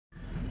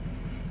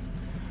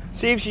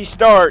See if she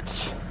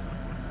starts.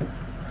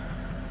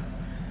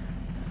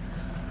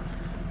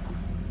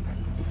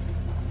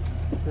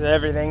 Is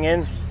everything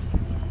in?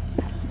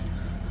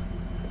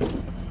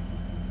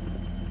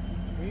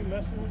 Were you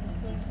messing with this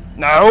thing?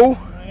 No.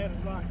 I had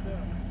it locked up.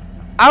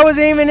 I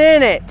wasn't even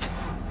in it.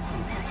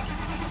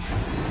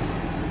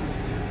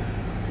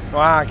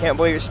 Wow, I can't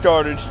believe it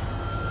started.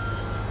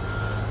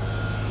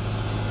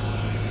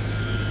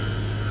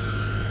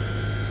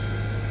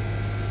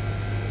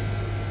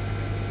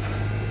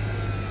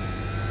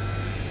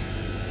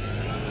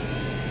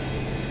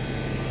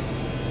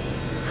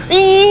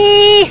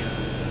 Eee!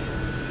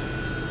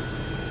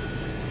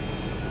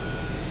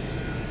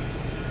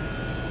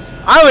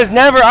 I was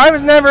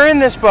never in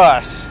this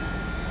bus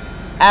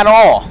at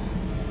all.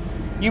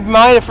 You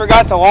might have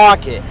forgot to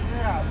lock it.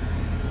 Yeah.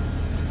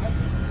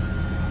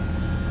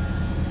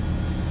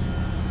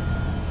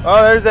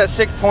 Oh, there's that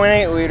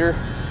 6.8 liter.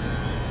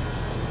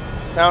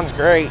 Sounds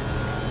great.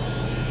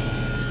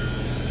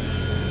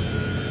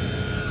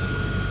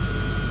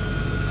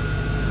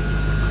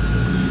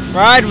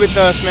 Ride with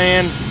us,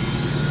 man.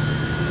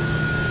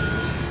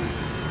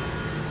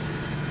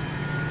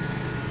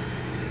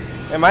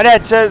 And my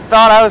dad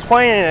thought I was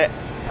playing in it.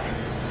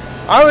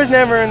 I was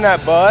never in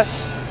that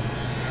bus.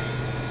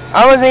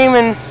 I wasn't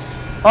even.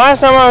 The last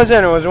time I was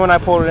in it was when I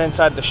pulled it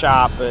inside the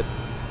shop, but.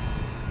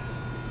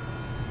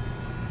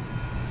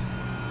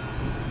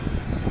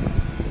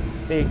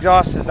 The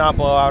exhaust does not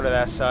blow out of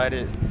that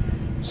side.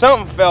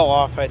 Something fell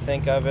off, I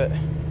think, of it.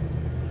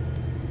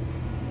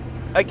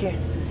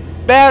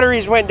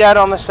 Batteries went dead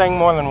on this thing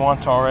more than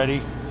once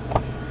already.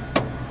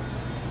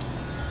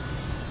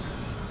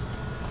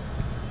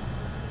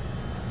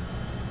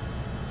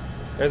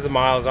 There's the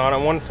miles on it,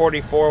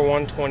 144,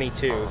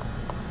 122.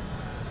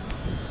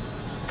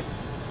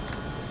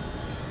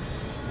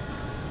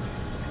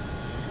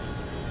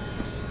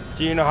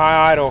 Do you know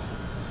high idle?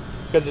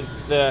 Because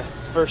the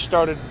first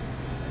started.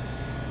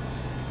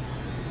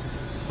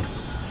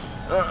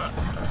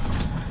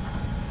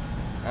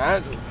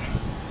 That's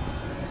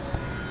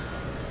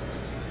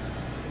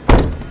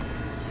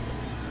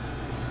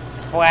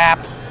flap.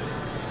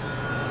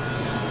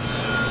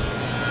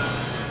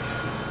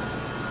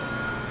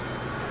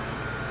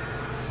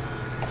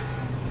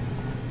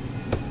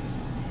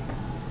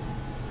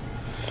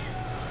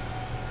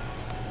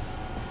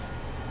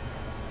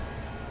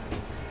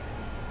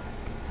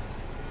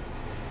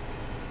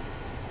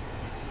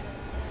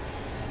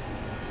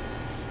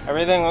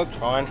 Everything looked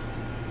fine.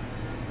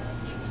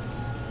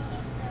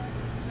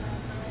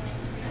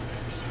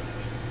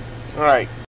 All right.